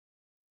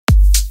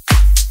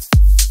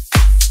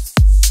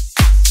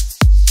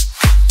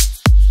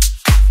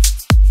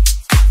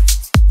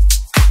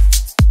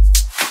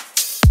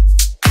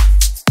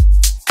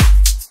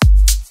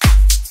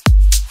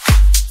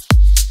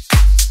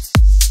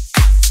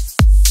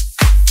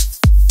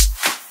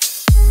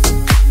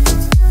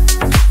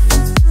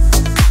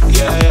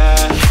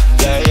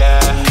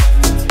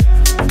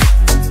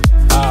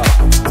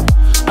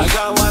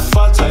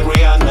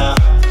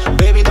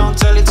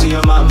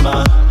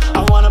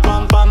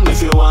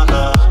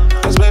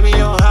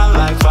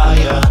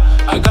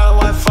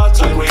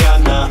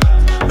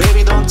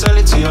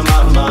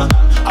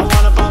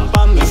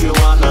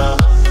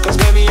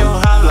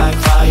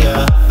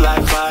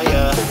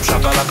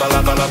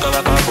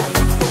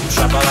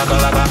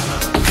shakalaka,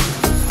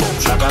 boom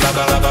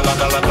shakalaka laka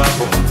laka laka,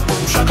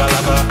 boom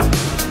shakalaka,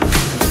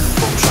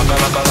 boom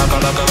shakalaka laka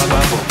laka laka,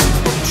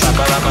 boom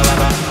shakalaka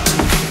laka,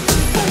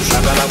 boom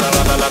shakalaka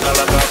laka laka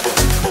laka,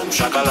 boom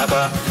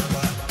shakalaka.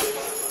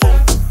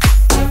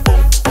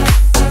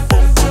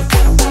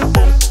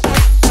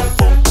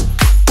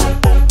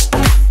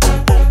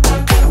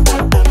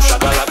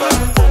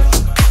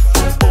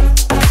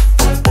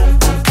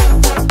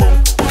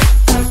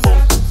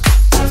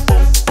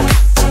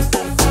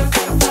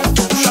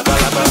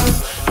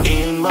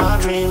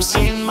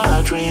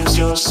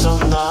 You're so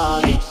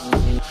naughty.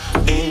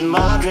 In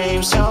my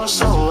dreams, you're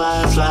so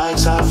life like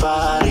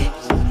safari.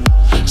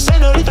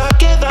 Señorita,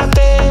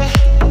 quédate.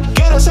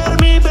 Quieres ser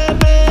mi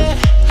bebé.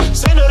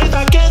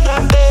 Señorita,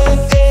 quédate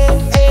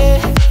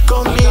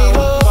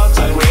conmigo. But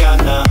like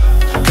Rihanna,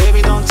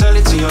 baby, don't tell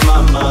it to your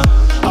mama.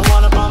 I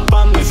wanna pump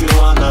pump if you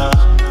wanna.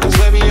 Cause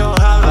baby, you're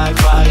hot like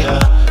fire.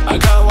 I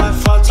got white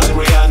thoughts like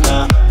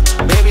Rihanna.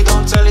 Baby,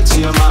 don't tell it to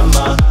your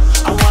mama.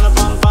 I wanna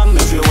pump pump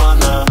if you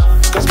wanna.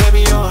 Cause baby,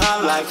 you're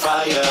hot like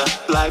fire,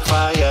 like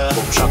fire.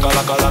 Boom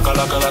shakalaka laka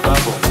laka laka,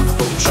 boom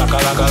boom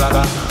shakalaka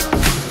laka,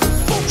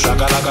 boom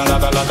shakalaka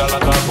laka laka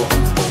laka,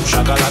 boom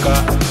shakalaka,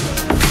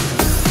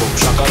 boom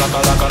shakalaka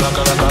laka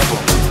laka laka,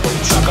 boom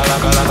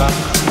shakalaka laka,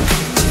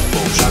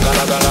 boom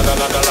shakalaka laka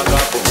laka laka,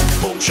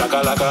 boom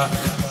shakalaka.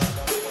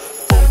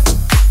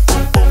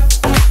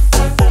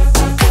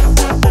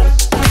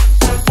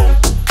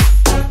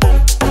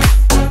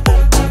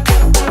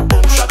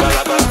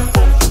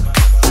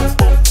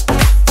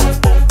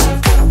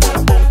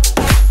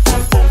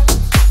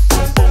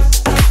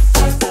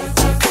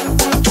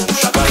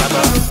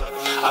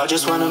 I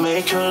just wanna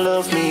make you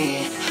love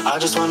me. I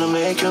just wanna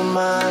make you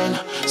mine.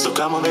 So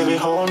come on baby,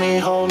 hold me,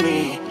 hold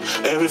me.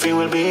 Everything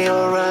will be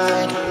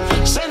alright.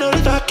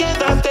 Señorita,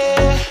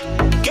 quédate.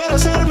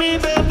 Quieres ser mi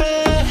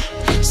bebé.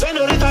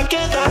 Señorita,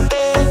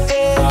 quédate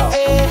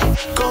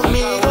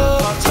conmigo.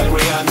 Like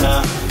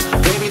Rihanna.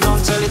 Baby,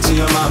 don't tell it to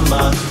your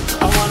mama.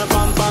 I wanna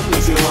pump pump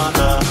if you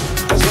wanna.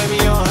 Cause baby,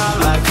 you're hot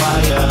like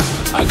fire.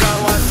 I got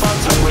white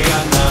thoughts like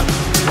Rihanna.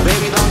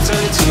 Baby, don't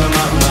tell it to your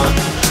mama.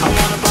 I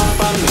wanna pump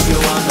pump if you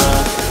wanna.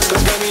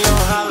 Cause baby,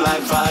 you're hot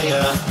like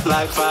fire,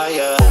 like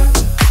fire.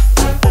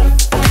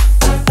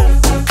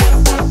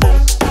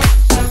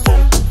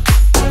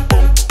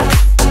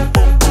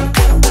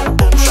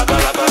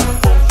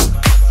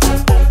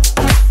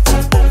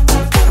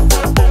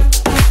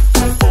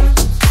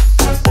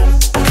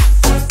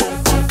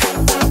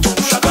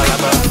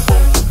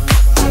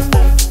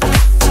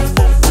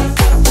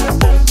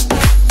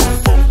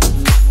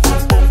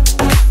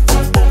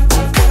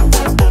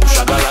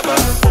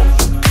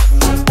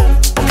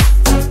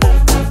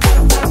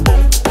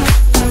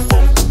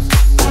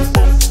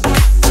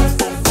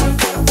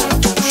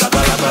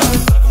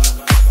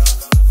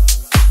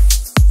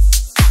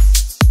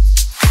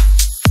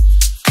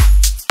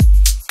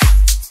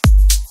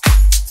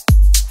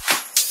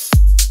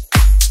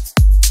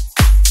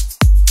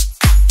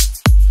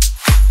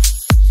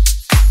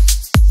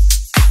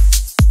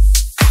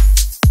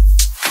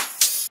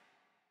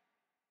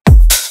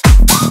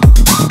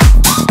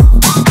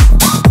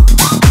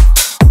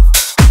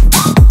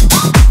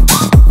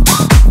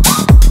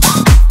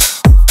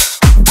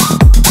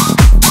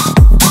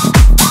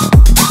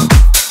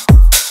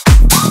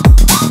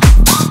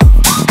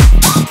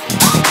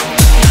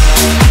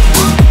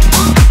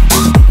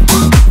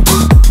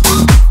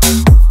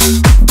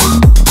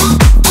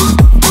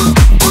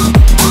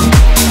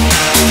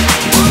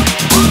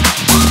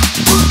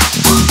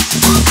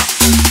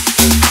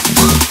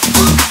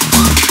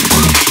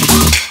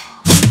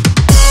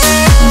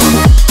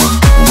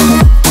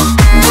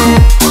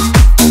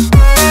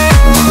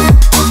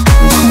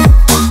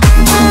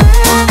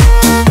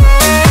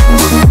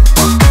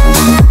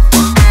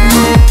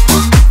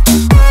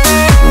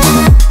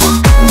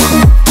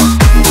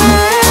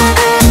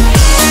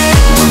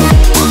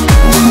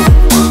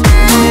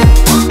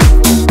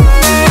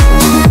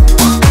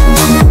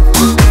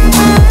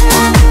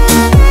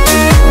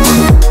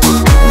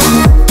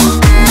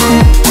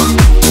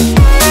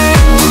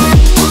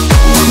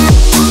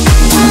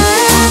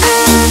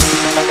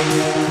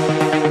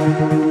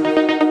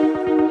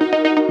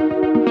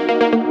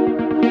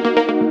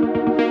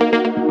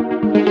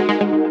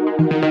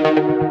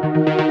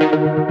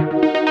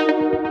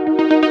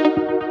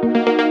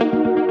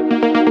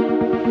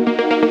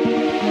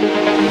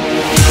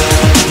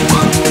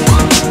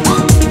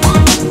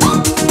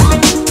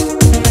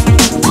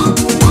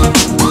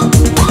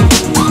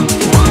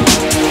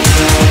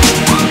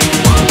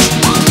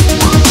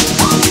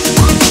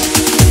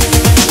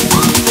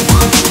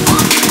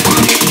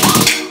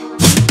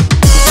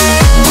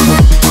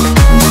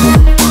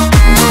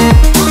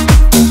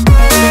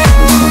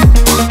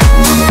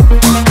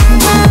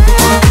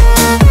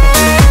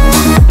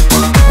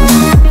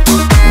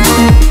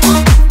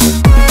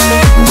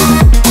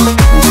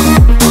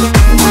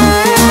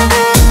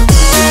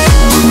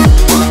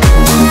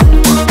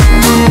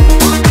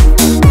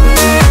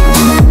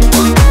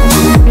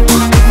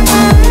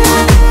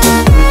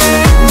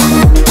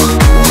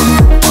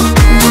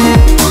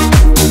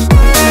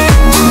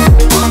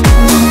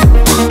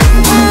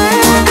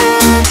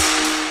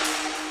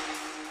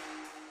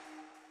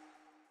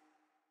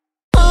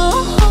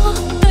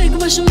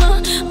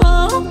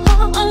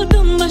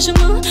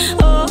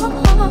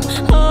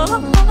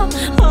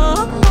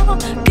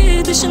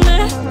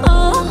 gidişine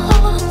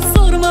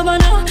sorma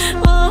bana,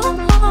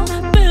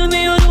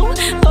 bilmiyorum.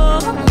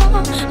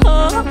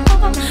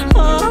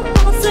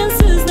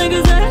 Sensiz ne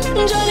güzel,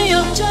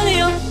 canıyor,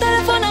 canıyor.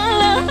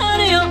 Telefonla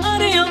arıyor.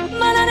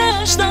 Bana ne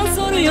aşktan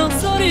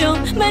soruyor.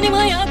 Benim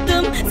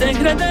hayatım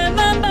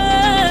zehredemem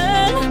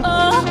ben.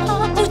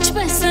 Uç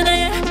 5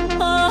 seneye,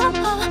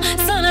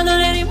 sana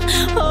dönerim.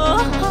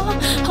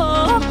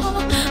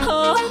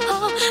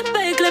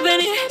 Bekle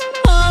beni,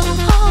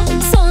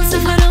 son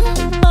seferim.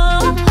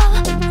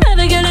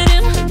 Eve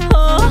gelirim.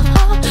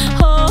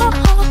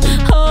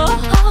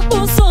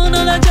 Bu son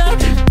olacak.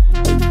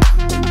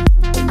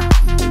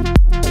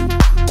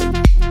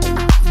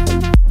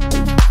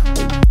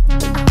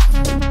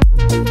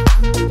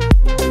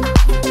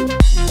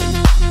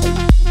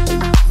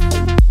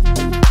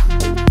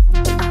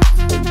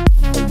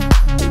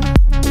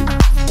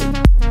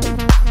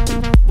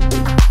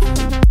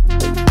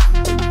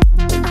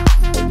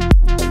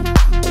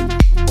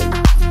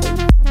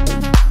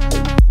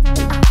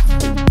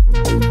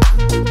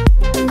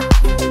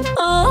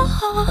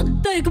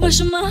 Tek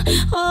başıma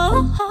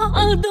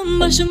aldım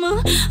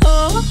başımı.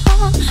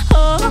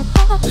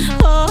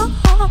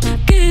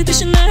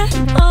 Gidişine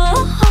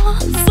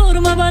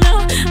sorma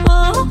bana,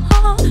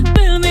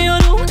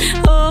 bilmiyorum.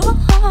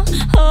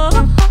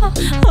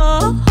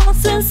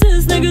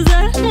 Sensiz ne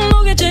güzel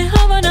bu gece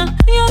havana.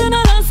 Yarın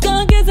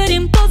Alaska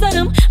gezerim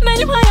tozarım.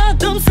 Benim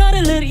hayatım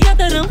sarılır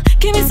yatarım.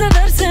 Kimi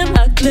seversem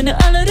aklını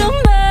alırım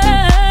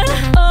ben.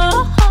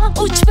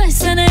 Uç 5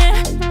 seneye,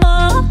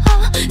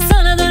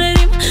 sana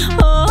dönerim.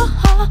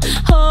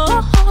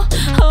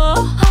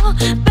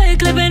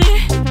 Bekle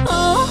beni,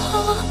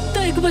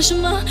 tek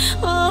başıma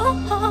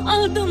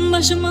aldım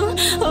başımı.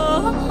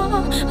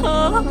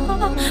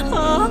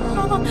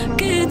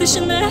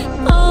 Gidişine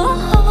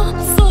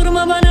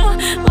sorma bana,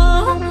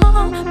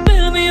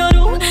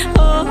 bilmiyorum.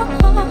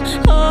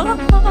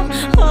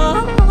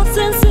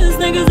 Sensiz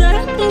ne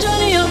güzel,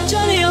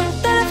 canıyor.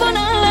 Telefonla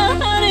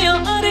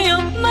arıyor.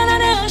 Bana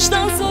ne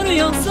aşktan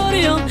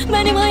soruyor.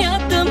 Benim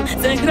hayatım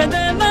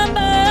zehredemem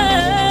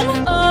ben.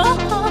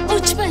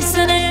 Uç 5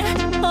 seneye,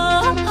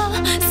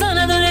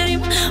 sana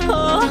dönerim.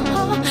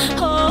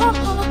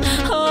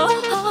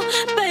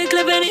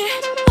 Bekle beni,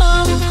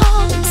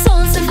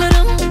 son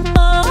seferim.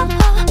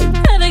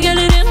 Eve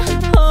gelirim.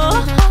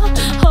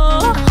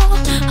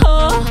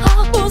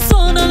 Bu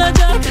son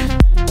olacak.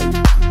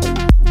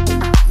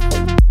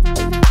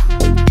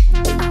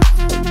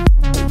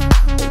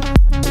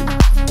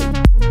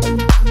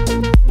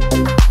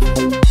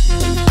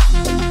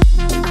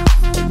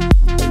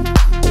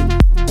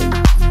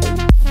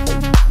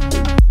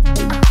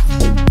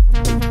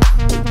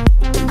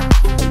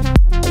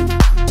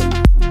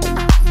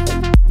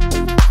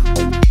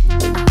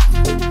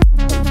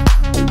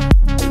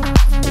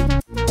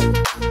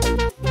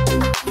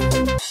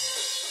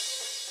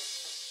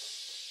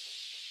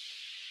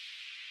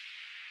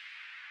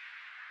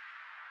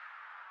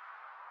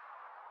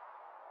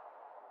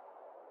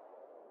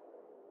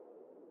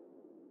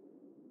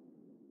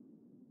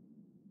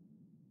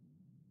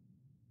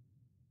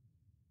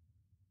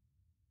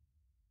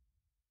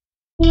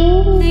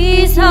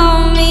 Please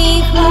hold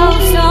me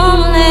close,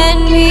 don't let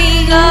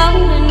me go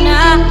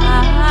tonight.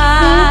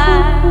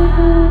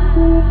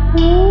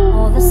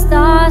 All the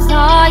stars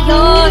are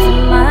yours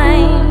and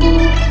mine.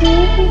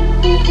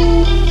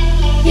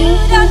 You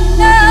don't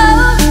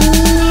know.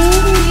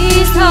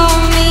 Please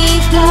hold me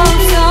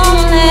close,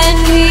 don't let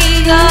me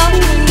go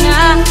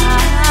tonight.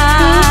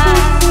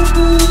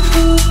 All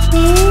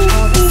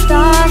the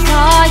stars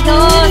are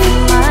yours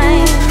and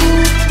mine.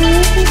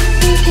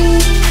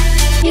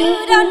 You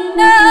don't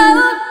know.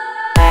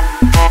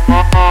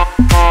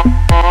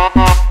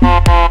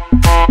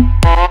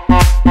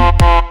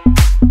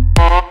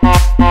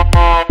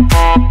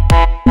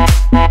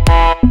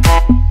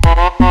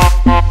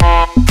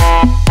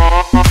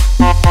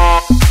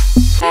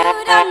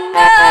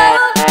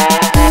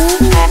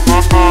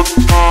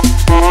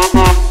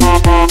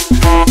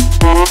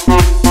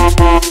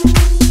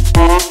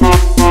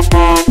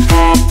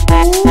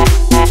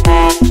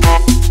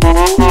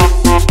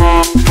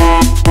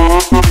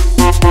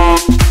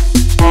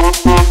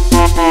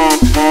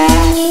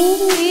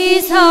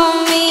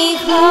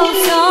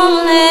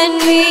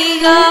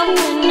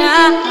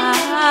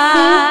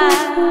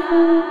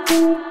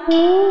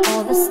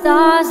 All the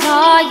stars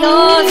are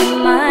yours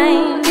and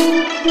mine.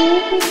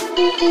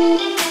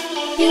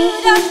 You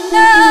don't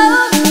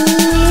know.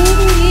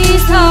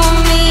 Please hold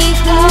me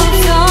close,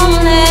 don't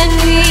let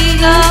me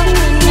go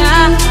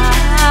tonight.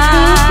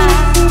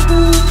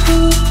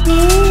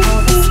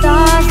 All the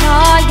stars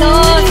are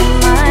yours and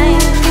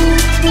mine.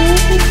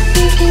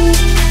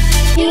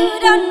 You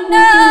don't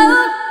know.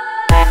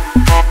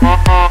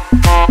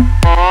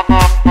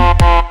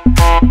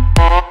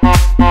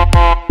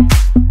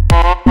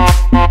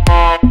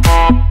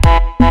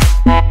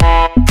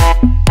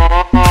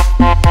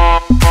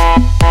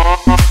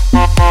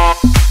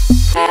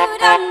 You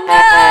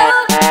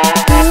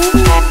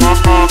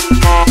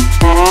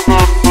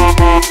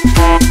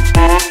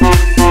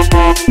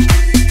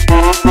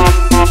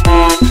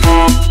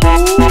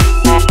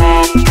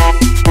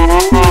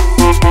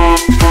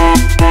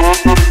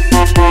We'll be right back.